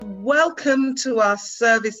Welcome to our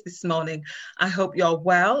service this morning. I hope you're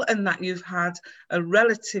well and that you've had a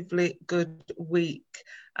relatively good week.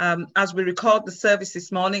 As we record the service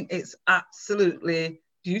this morning, it's absolutely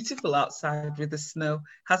beautiful outside with the snow.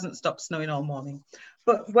 Hasn't stopped snowing all morning.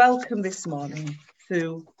 But welcome this morning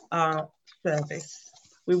to our service.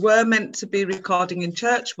 We were meant to be recording in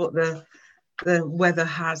church, but the weather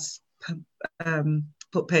has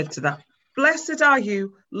put paid to that. Blessed are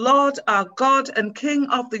you, Lord, our God and King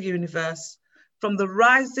of the universe. From the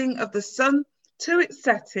rising of the sun to its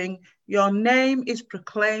setting, your name is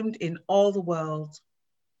proclaimed in all the world.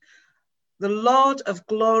 The Lord of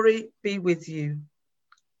glory be with you.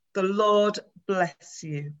 The Lord bless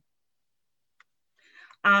you.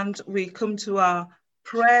 And we come to our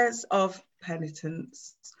prayers of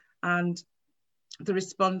penitence, and the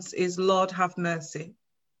response is, Lord, have mercy.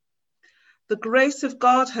 The grace of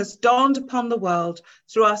God has dawned upon the world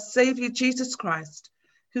through our Saviour Jesus Christ,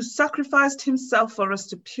 who sacrificed himself for us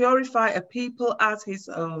to purify a people as his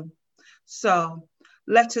own. So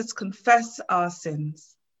let us confess our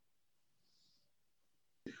sins.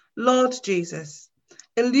 Lord Jesus,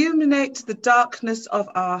 illuminate the darkness of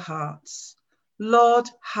our hearts. Lord,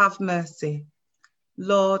 have mercy.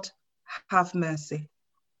 Lord, have mercy.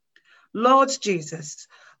 Lord Jesus,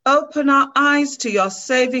 open our eyes to your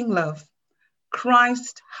saving love.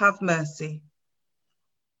 Christ, have mercy.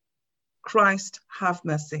 Christ, have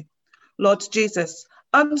mercy. Lord Jesus,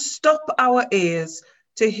 unstop our ears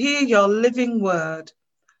to hear your living word.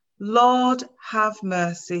 Lord, have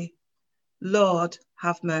mercy. Lord,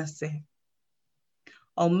 have mercy.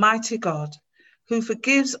 Almighty God, who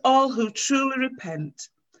forgives all who truly repent,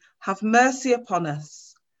 have mercy upon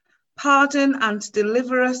us. Pardon and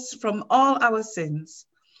deliver us from all our sins.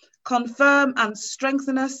 Confirm and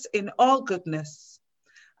strengthen us in all goodness,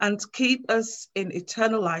 and keep us in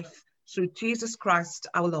eternal life through Jesus Christ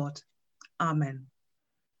our Lord. Amen.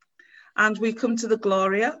 And we come to the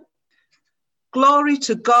Gloria. Glory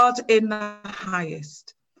to God in the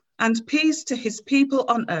highest, and peace to his people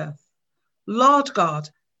on earth. Lord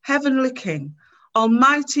God, heavenly King,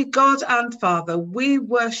 almighty God and Father, we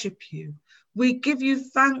worship you. We give you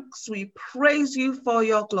thanks. We praise you for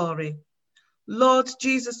your glory. Lord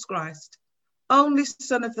Jesus Christ, only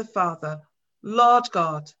Son of the Father, Lord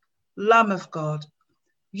God, Lamb of God,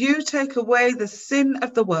 you take away the sin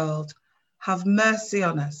of the world. Have mercy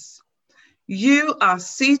on us. You are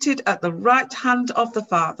seated at the right hand of the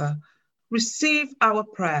Father. Receive our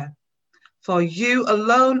prayer. For you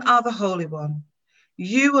alone are the Holy One.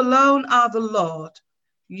 You alone are the Lord.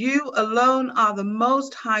 You alone are the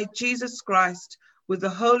Most High Jesus Christ with the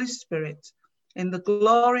Holy Spirit, in the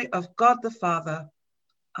glory of God the Father.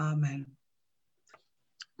 Amen.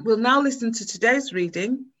 We'll now listen to today's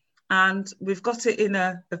reading, and we've got it in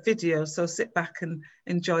a video, so sit back and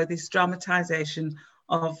enjoy this dramatisation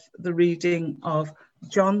of the reading of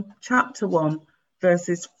John chapter 1,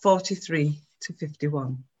 verses 43 to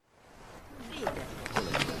 51.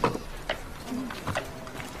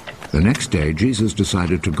 The next day, Jesus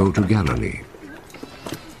decided to go to Galilee.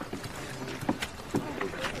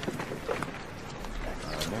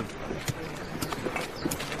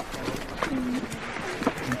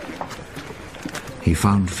 He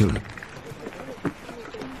found Philip.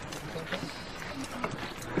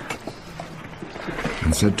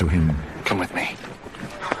 And said to him, "Come with me."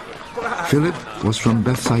 Philip was from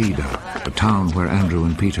Bethsaida, the town where Andrew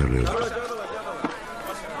and Peter lived.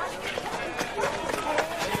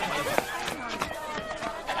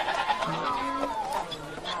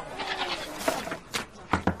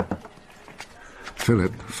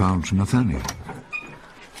 Philip found Nathanael.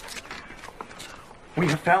 "We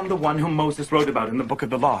have found the one whom Moses wrote about in the book of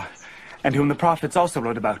the law, and whom the prophets also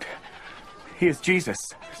wrote about. He is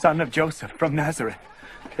Jesus, son of Joseph, from Nazareth."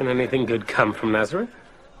 "Can anything good come from Nazareth?"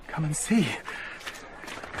 "Come and see."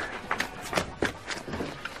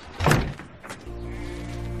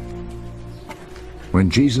 When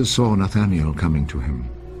Jesus saw Nathanael coming to him,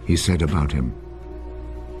 he said about him,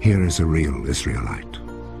 "Here is a real Israelite."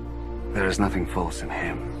 There is nothing false in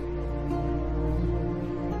him.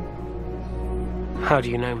 How do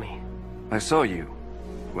you know me? I saw you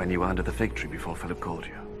when you were under the fig tree before Philip called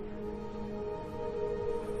you.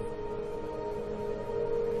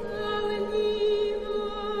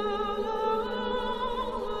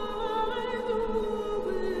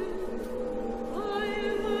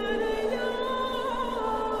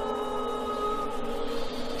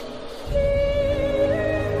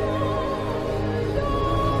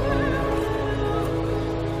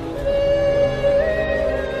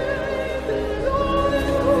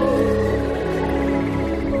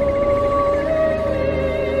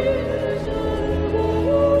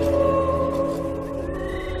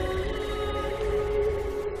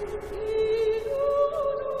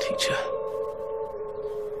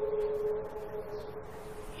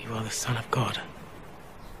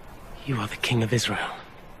 King of Israel.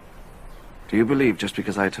 Do you believe just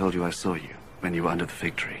because I told you I saw you when you were under the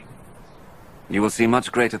fig tree? You will see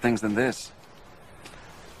much greater things than this.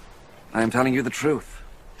 I am telling you the truth.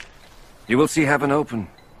 You will see heaven open,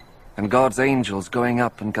 and God's angels going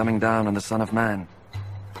up and coming down on the Son of Man.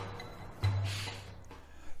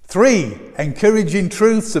 3 encouraging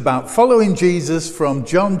truths about following Jesus from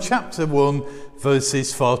John chapter 1,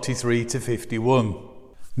 verses 43 to 51.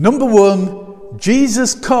 Number 1,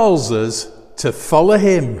 Jesus calls us to follow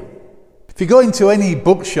him. If you go into any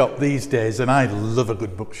bookshop these days, and I love a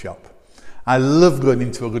good bookshop, I love going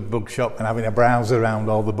into a good bookshop and having a browse around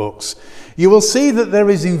all the books, you will see that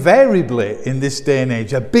there is invariably in this day and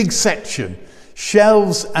age a big section,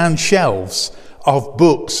 shelves and shelves of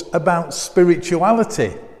books about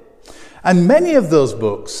spirituality. And many of those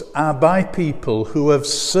books are by people who have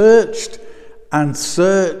searched and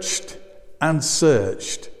searched and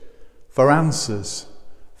searched for answers,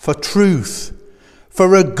 for truth,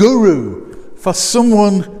 for a guru, for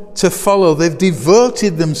someone to follow. They've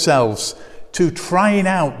devoted themselves to trying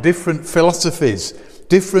out different philosophies,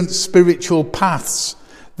 different spiritual paths.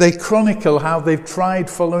 They chronicle how they've tried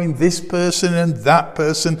following this person and that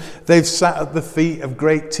person. They've sat at the feet of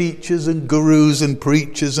great teachers and gurus and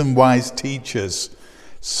preachers and wise teachers,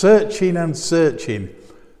 searching and searching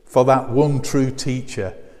for that one true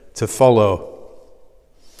teacher to follow.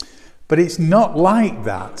 But it's not like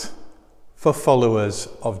that for followers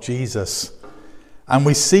of Jesus. And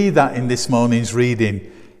we see that in this morning's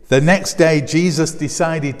reading. The next day, Jesus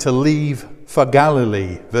decided to leave for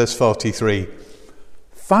Galilee, verse 43.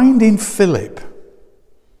 Finding Philip,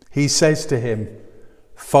 he says to him,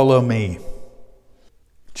 "Follow me."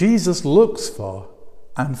 Jesus looks for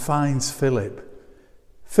and finds Philip.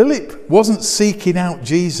 Philip wasn't seeking out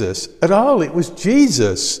Jesus at all. It was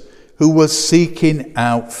Jesus who was seeking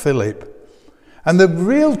out Philip. And the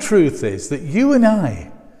real truth is that you and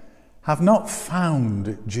I have not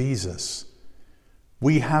found Jesus.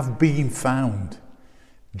 We have been found.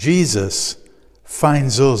 Jesus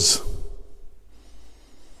finds us.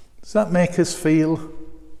 Does that make us feel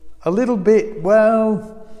a little bit,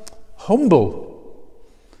 well, humble?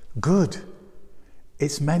 Good.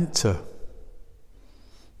 It's meant to.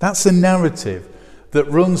 That's a narrative that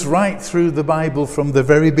runs right through the Bible from the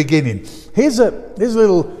very beginning. Here's a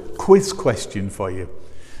little quiz question for you.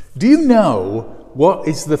 Do you know what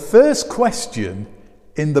is the first question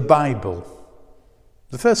in the Bible?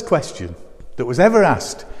 The first question that was ever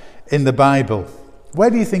asked in the Bible. Where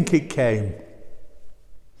do you think it came?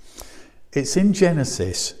 It's in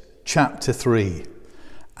Genesis chapter 3.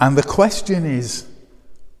 And the question is,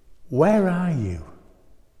 where are you?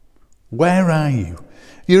 Where are you?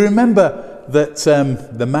 You remember that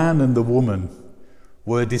the man and the woman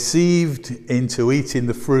were deceived into eating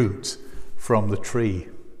the fruit from the tree.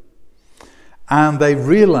 And they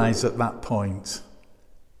realize at that point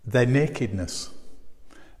their nakedness.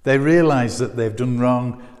 They realize that they've done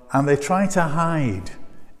wrong and they try to hide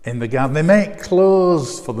in the garden. They make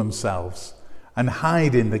clothes for themselves and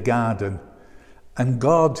hide in the garden. And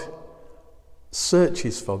God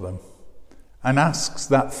searches for them and asks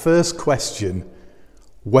that first question,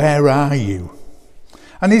 where are you?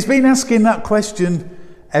 And he's been asking that question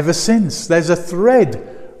ever since. There's a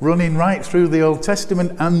thread running right through the Old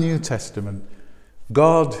Testament and New Testament.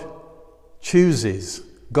 God chooses,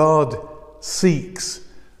 God seeks,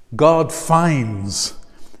 God finds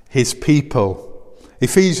his people.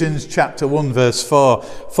 Ephesians chapter 1 verse 4,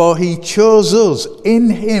 for he chose us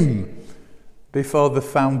in him before the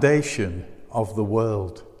foundation of the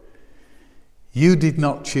world. You did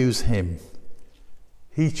not choose him.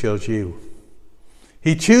 He chose you.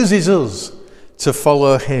 He chooses us to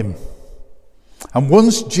follow him. And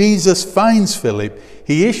once Jesus finds Philip,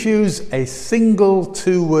 he issues a single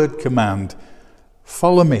two-word command.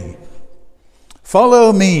 Follow me.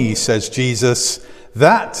 Follow me, says Jesus.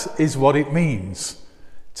 That is what it means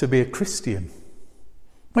to be a Christian.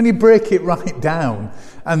 When you break it right down,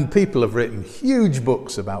 and people have written huge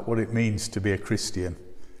books about what it means to be a Christian.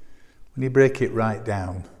 When you break it right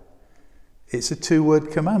down, it's a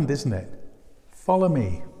two-word command, isn't it? Follow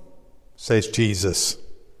me, says Jesus.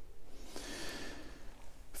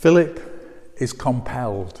 Philip is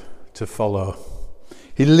compelled to follow.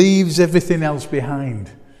 He leaves everything else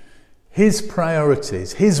behind. His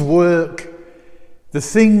priorities, his work, the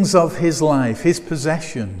things of his life, his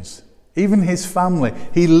possessions, even his family,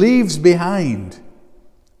 he leaves behind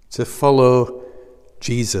to follow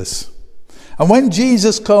Jesus. And when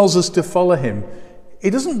Jesus calls us to follow him, he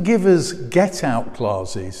doesn't give us get-out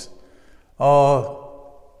clauses or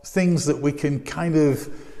things that we can kind of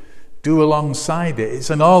do alongside it. It's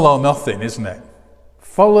an all or nothing, isn't it?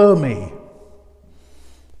 Follow me.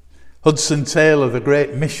 Hudson Taylor, the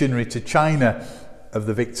great missionary to China of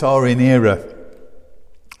the Victorian era,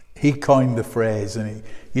 he coined the phrase, and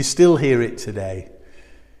you still hear it today.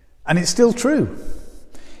 And it's still true.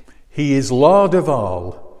 He is Lord of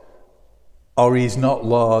all, or he's not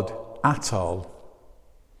Lord at all.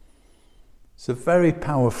 It's a very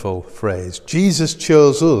powerful phrase. Jesus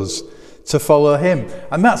chose us to follow him.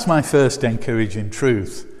 And that's my first encouraging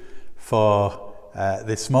truth for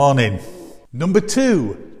this morning. Number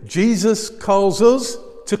 2, Jesus calls us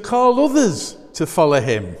to call others to follow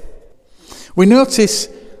him. We notice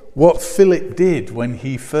what Philip did when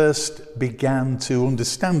he first began to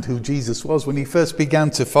understand who Jesus was, when he first began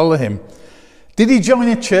to follow him. Did he join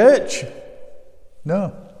a church?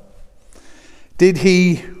 No. Did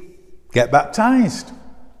he get baptized?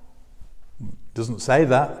 Doesn't say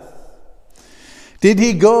that. Did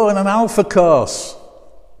he go on an alpha course?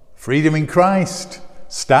 Freedom in Christ.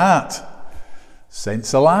 Start.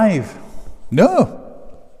 Saints Alive? No.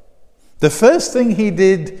 The first thing he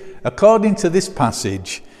did, according to this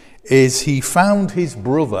passage, is he found his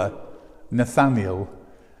brother Nathanael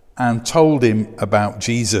and told him about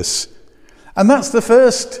Jesus. And that's the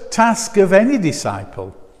first task of any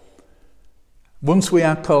disciple. Once we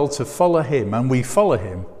are called to follow him and we follow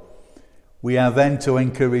him, we are then to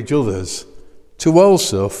encourage others to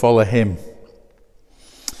also follow him.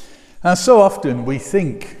 And so often we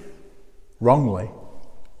think, wrongly,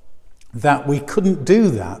 that we couldn't do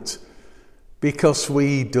that because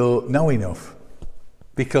we don't know enough,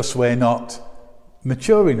 because we're not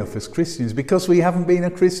mature enough as Christians, because we haven't been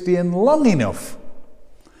a Christian long enough.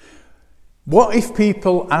 What if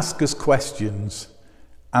people ask us questions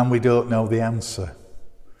and we don't know the answer?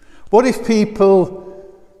 What if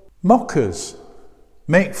people mock us,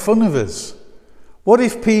 make fun of us? What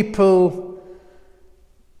if people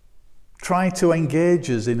try to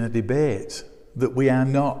engage us in a debate that we are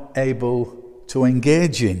not able to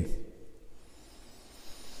engage in?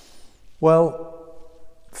 Well,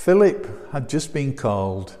 Philip had just been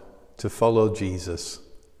called to follow Jesus.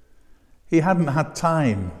 He hadn't had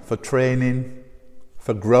time for training,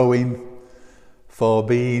 for growing, for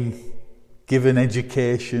being given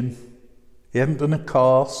education. He hadn't done a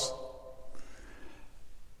course.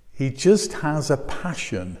 He just has a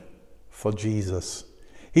passion for Jesus.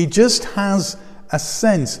 He just has a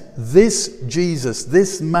sense, this Jesus,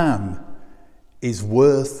 this man is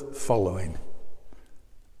worth following.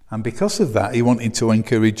 And because of that, he wanted to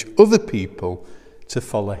encourage other people to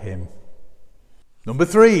follow him. Number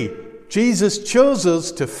 3, Jesus chose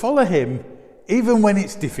us to follow him even when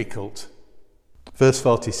it's difficult. Verse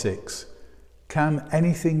 46, can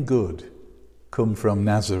anything good come from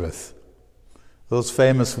Nazareth? Those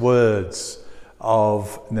famous words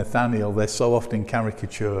of Nathanael, they're so often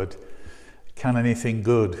caricatured. Can anything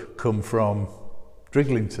good come from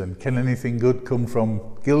Driglington? Can anything good come from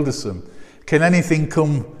Gilderson? Can anything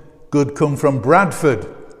good come from Bradford?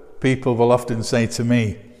 People will often say to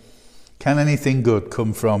me, can anything good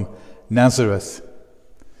come from Nazareth?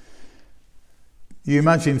 You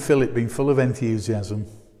imagine Philip being full of enthusiasm,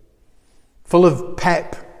 full of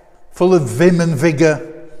pep, full of vim and vigour.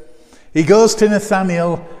 He goes to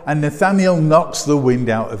Nathanael, and Nathanael knocks the wind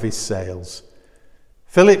out of his sails.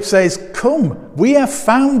 Philip says, come, we have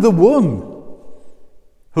found the one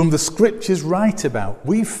whom the scriptures write about.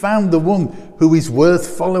 We've found the one who is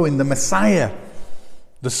worth following, the Messiah,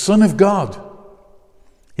 the Son of God.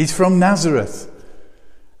 He's from Nazareth.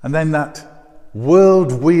 And then that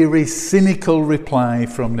world-weary, cynical reply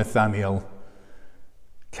from Nathanael,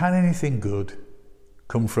 can anything good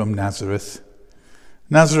come from Nazareth?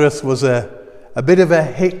 Nazareth was a bit of a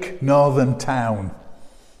hick northern town.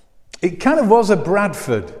 It kind of was a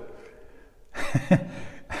Bradford.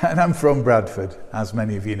 And I'm from Bradford, as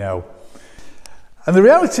many of you know. And the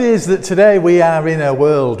reality is that today we are in a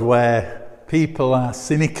world where people are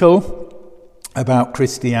cynical about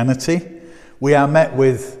Christianity. We are met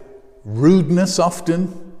with rudeness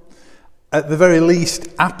often, at the very least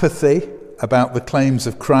apathy about the claims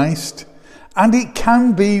of Christ. And it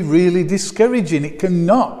can be really discouraging. It can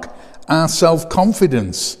knock our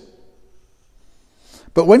self-confidence.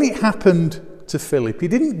 But when it happened to Philip, he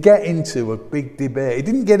didn't get into a big debate. He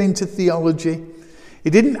didn't get into theology. He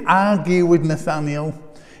didn't argue with Nathanael.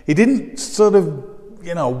 He didn't sort of,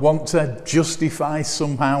 want to justify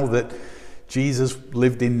somehow that Jesus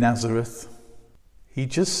lived in Nazareth. He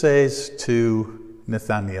just says to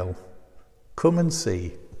Nathanael, come and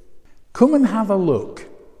see. Come and have a look.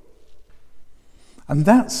 And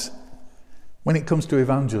that's, when it comes to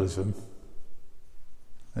evangelism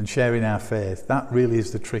and sharing our faith, that really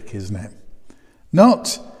is the trick, isn't it?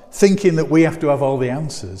 Not thinking that we have to have all the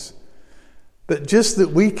answers, but just that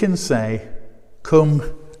we can say, come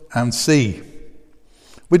and see.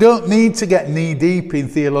 We don't need to get knee-deep in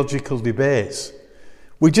theological debates.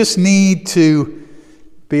 We just need to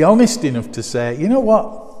be honest enough to say, you know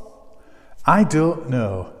what? I don't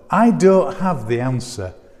know. I don't have the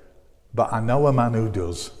answer, but I know a man who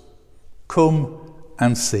does. Come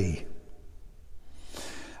and see.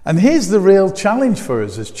 And here's the real challenge for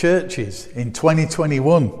us as churches in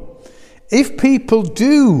 2021. If people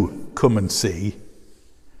do come and see,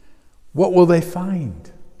 what will they find?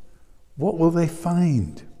 What will they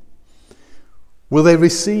find? Will they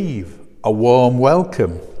receive a warm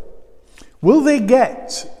welcome? Will they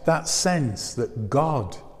get that sense that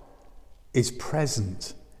God is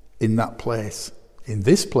present in that place, in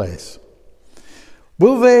this place?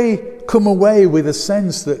 Will they come away with a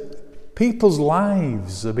sense that people's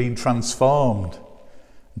lives are being transformed,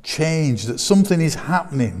 changed, that something is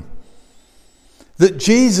happening, that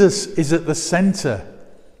Jesus is at the centre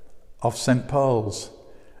of St. Paul's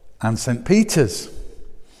and St. Peter's?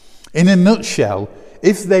 In a nutshell,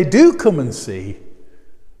 if they do come and see,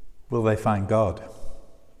 will they find God?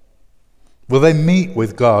 Will they meet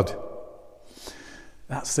with God?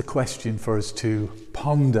 That's the question for us to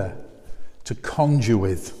ponder, to conjure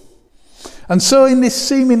with. And so in this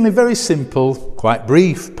seemingly very simple, quite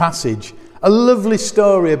brief passage, a lovely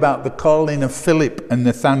story about the calling of Philip and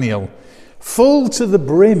Nathanael, full to the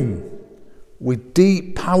brim with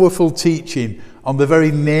deep, powerful teaching on the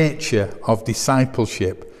very nature of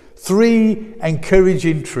discipleship. 3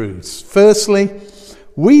 encouraging truths. Firstly,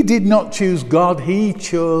 we did not choose God, he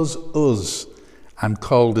chose us and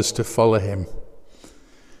called us to follow him.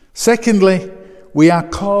 Secondly, we are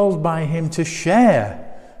called by him to share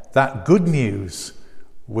that good news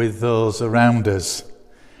with those around us.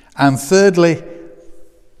 And thirdly,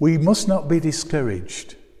 we must not be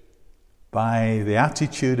discouraged by the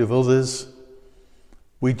attitude of others.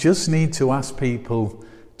 We just need to ask people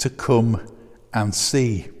to come and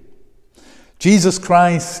see. Jesus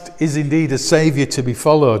Christ is indeed a saviour to be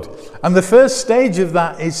followed. And the first stage of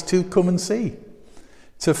that is to come and see,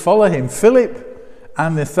 to follow him. Philip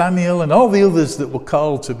and Nathanael and all the others that were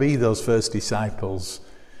called to be those first disciples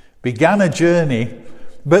began a journey,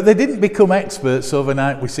 but they didn't become experts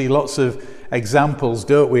overnight. We see lots of examples,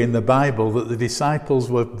 don't we, in the Bible, that the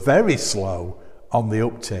disciples were very slow on the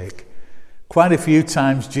uptake. Quite a few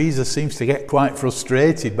times Jesus seems to get quite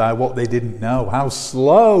frustrated by what they didn't know. How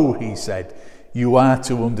slow, he said, you are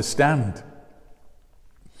to understand.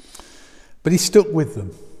 But he stuck with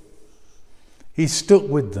them. He stuck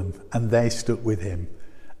with them and they stuck with him.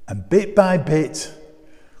 And bit by bit,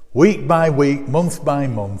 week by week, month by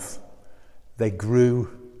month, they grew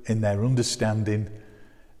in their understanding,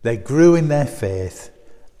 they grew in their faith,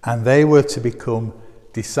 and they were to become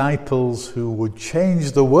disciples who would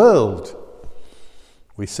change the world.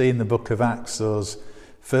 We see in the book of Acts those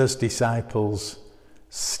first disciples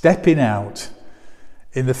stepping out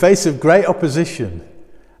in the face of great opposition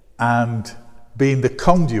and being the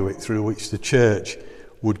conduit through which the church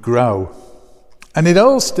would grow. And it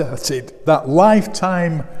all started, that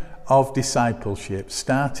lifetime of discipleship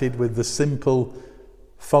started with the simple,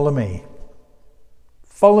 follow me.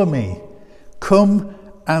 Follow me. Come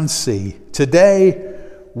and see. Today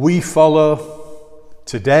we follow.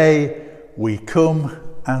 Today we come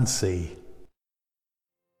and see.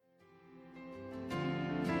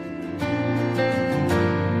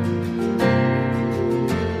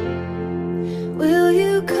 Will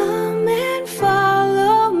you come and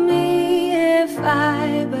follow me if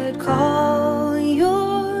I but call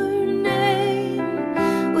your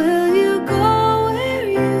name? Will you go where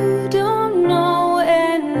you don't know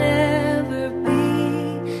and never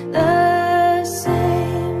be the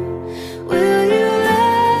same? Will you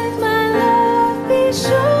let my love be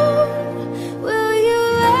shown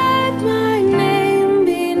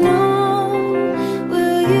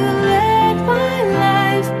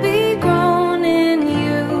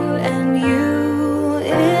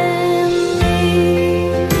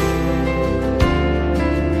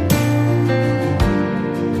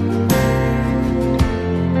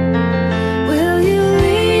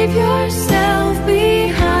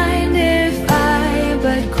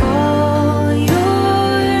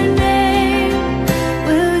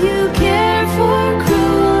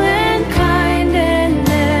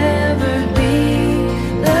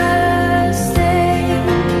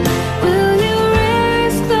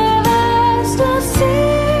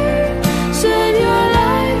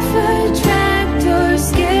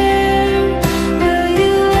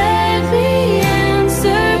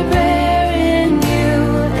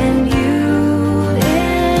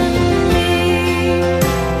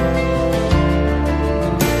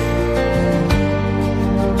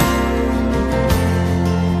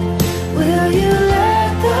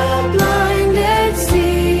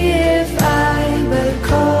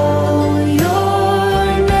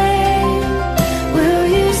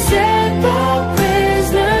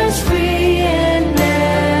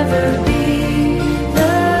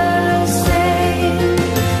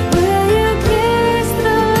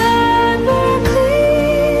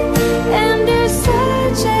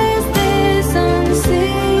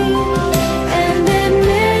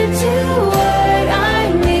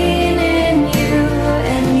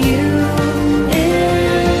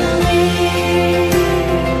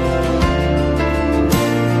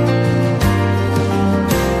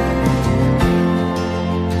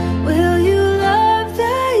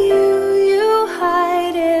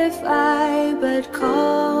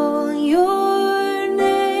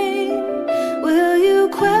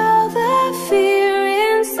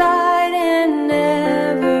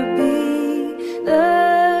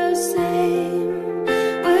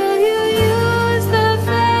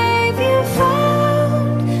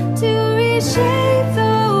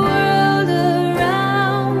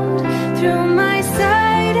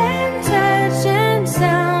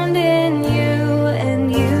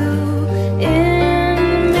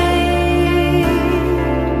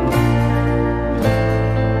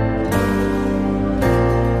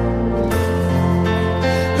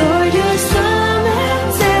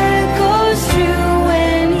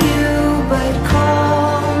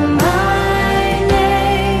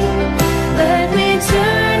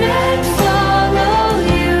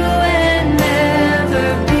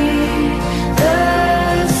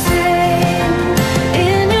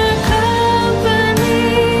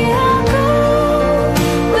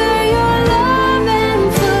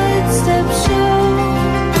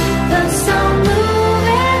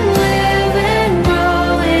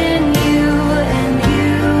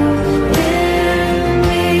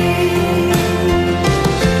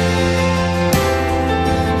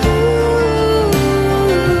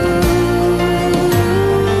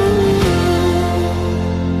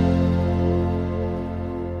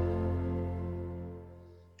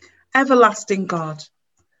everlasting God,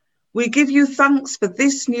 we give you thanks for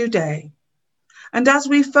this new day. And as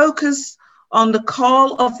we focus on the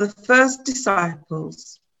call of the first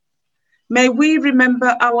disciples, may we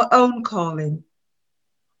remember our own calling.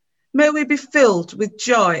 May we be filled with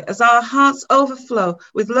joy as our hearts overflow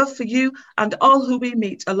with love for you and all who we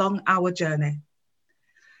meet along our journey.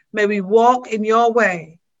 May we walk in your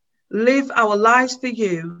way, live our lives for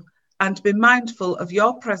you, and be mindful of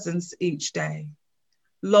your presence each day.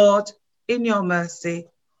 Lord, in your mercy,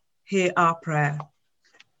 hear our prayer.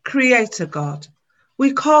 Creator God,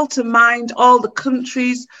 we call to mind all the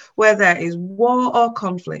countries where there is war or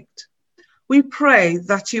conflict. We pray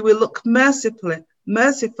that you will look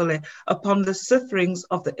mercifully upon the sufferings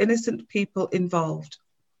of the innocent people involved.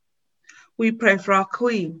 We pray for our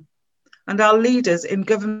Queen and our leaders in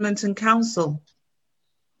government and council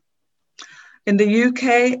in the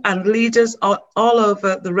UK and leaders all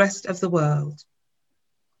over the rest of the world.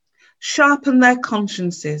 Sharpen their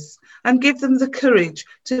consciences and give them the courage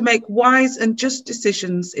to make wise and just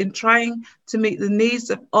decisions in trying to meet the needs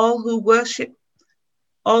of all who worship,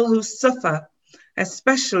 all who suffer,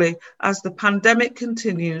 especially as the pandemic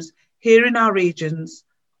continues here in our regions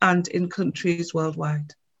and in countries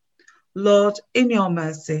worldwide. Lord, in your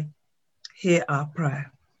mercy, hear our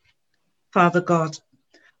prayer. Father God,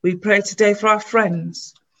 we pray today for our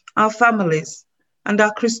friends, our families, and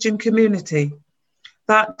our Christian community,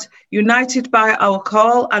 that united by our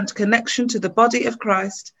call and connection to the body of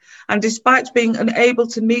Christ, and despite being unable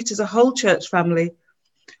to meet as a whole church family,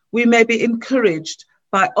 we may be encouraged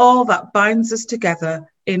by all that binds us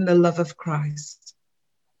together in the love of Christ.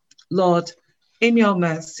 Lord, in your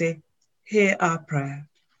mercy, hear our prayer.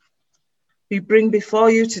 We bring before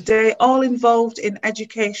you today all involved in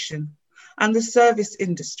education and the service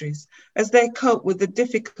industries as they cope with the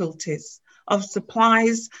difficulties of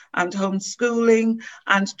supplies and homeschooling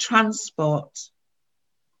and transport.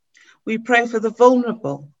 We pray for the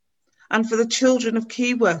vulnerable and for the children of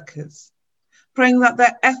key workers, praying that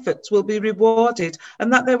their efforts will be rewarded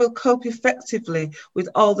and that they will cope effectively with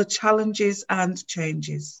all the challenges and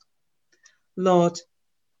changes. Lord,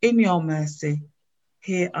 in your mercy,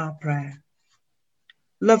 hear our prayer.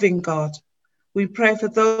 Loving God, we pray for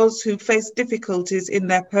those who face difficulties in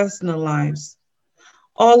their personal lives,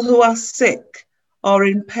 all who are sick or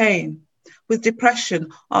in pain, with depression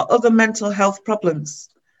or other mental health problems,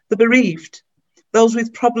 the bereaved, those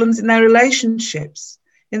with problems in their relationships,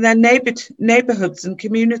 in their neighbourhoods and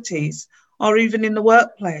communities, or even in the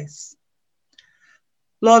workplace.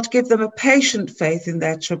 Lord, give them a patient faith in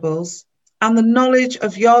their troubles and the knowledge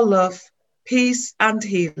of your love, peace and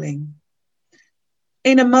healing.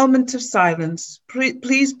 In a moment of silence,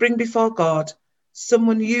 please bring before God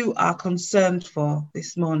someone you are concerned for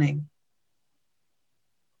this morning.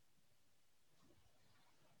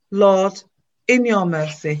 Lord, in your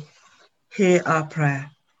mercy, hear our prayer.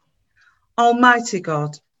 Almighty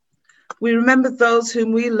God, we remember those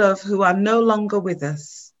whom we love who are no longer with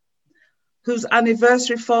us, whose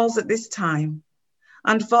anniversary falls at this time,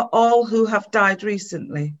 and for all who have died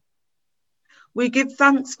recently. We give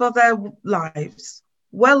thanks for their lives,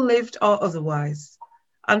 well lived or otherwise,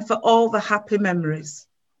 and for all the happy memories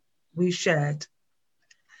we shared.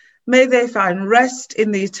 May they find rest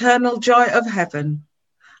in the eternal joy of heaven,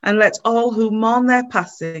 and let all who mourn their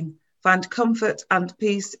passing find comfort and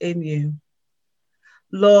peace in you.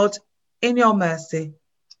 Lord, in your mercy,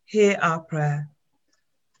 hear our prayer.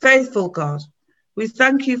 Faithful God, we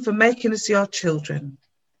thank you for making us your children,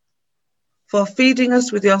 for feeding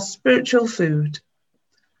us with your spiritual food,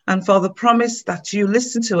 and for the promise that you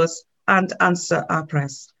listen to us and answer our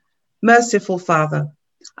prayers. Merciful Father,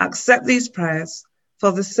 accept these prayers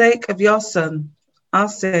for the sake of your Son, our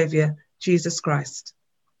Saviour, Jesus Christ.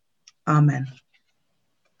 Amen.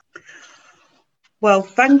 Well,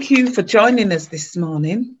 thank you for joining us this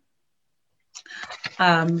morning.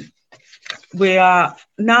 We are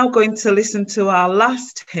now going to listen to our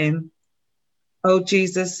last hymn, "O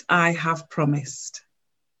Jesus, I Have Promised."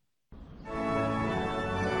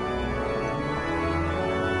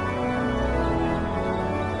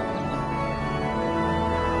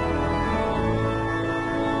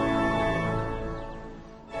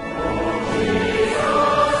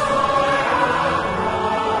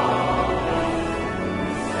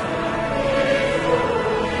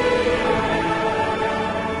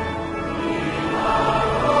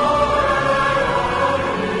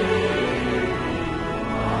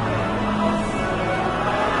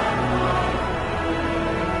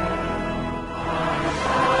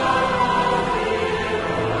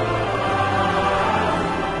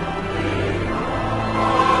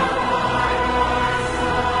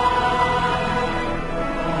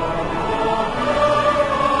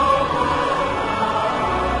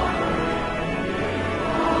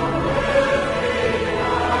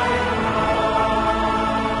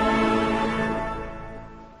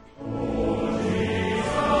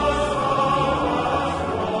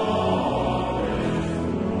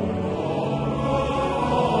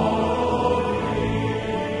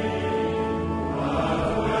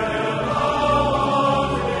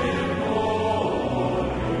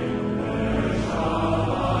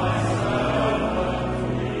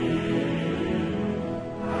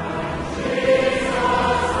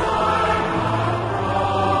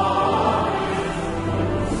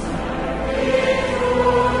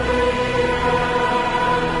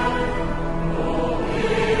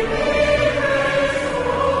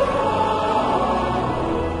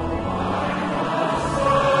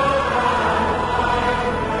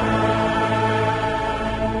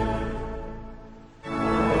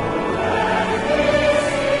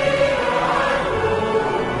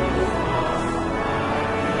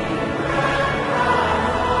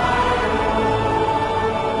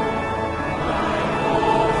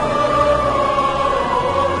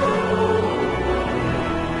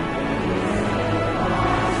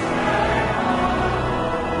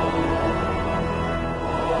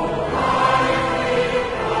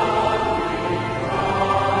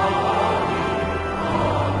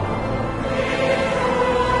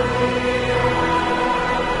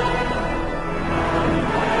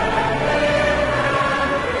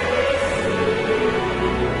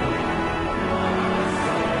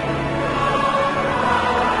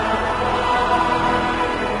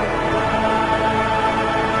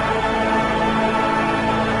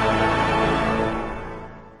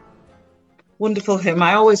 Wonderful hymn.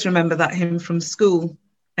 I always remember that hymn from school.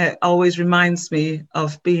 It always reminds me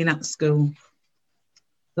of being at school.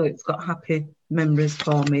 So it's got happy memories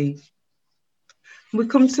for me. We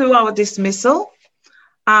come to our dismissal,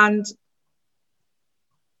 and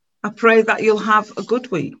I pray that you'll have a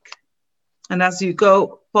good week. And as you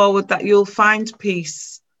go forward, that you'll find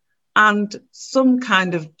peace and some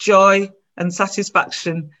kind of joy and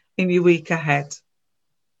satisfaction in your week ahead.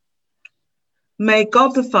 May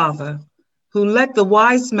God the Father, who led the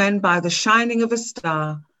wise men by the shining of a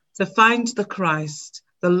star to find the Christ,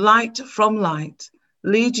 the light from light,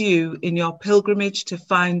 lead you in your pilgrimage to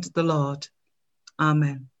find the Lord.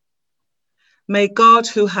 Amen. May God,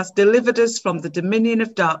 who has delivered us from the dominion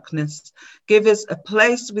of darkness, give us a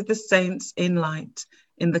place with the saints in light,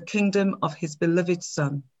 in the kingdom of his beloved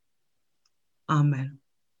Son. Amen.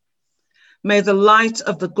 May the light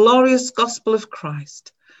of the glorious gospel of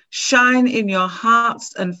Christ shine in your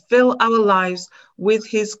hearts and fill our lives with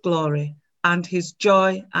his glory and his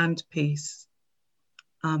joy and peace.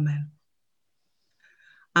 Amen.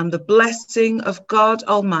 And the blessing of God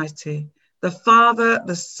Almighty, the Father,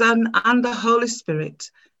 the Son, and the Holy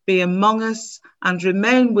Spirit be among us and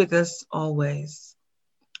remain with us always.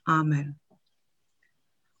 Amen.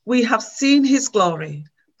 We have seen his glory,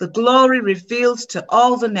 the glory revealed to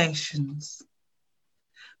all the nations.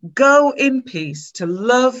 Go in peace to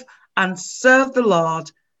love and serve the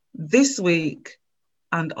Lord this week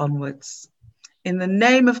and onwards. In the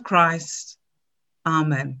name of Christ,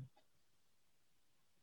 amen.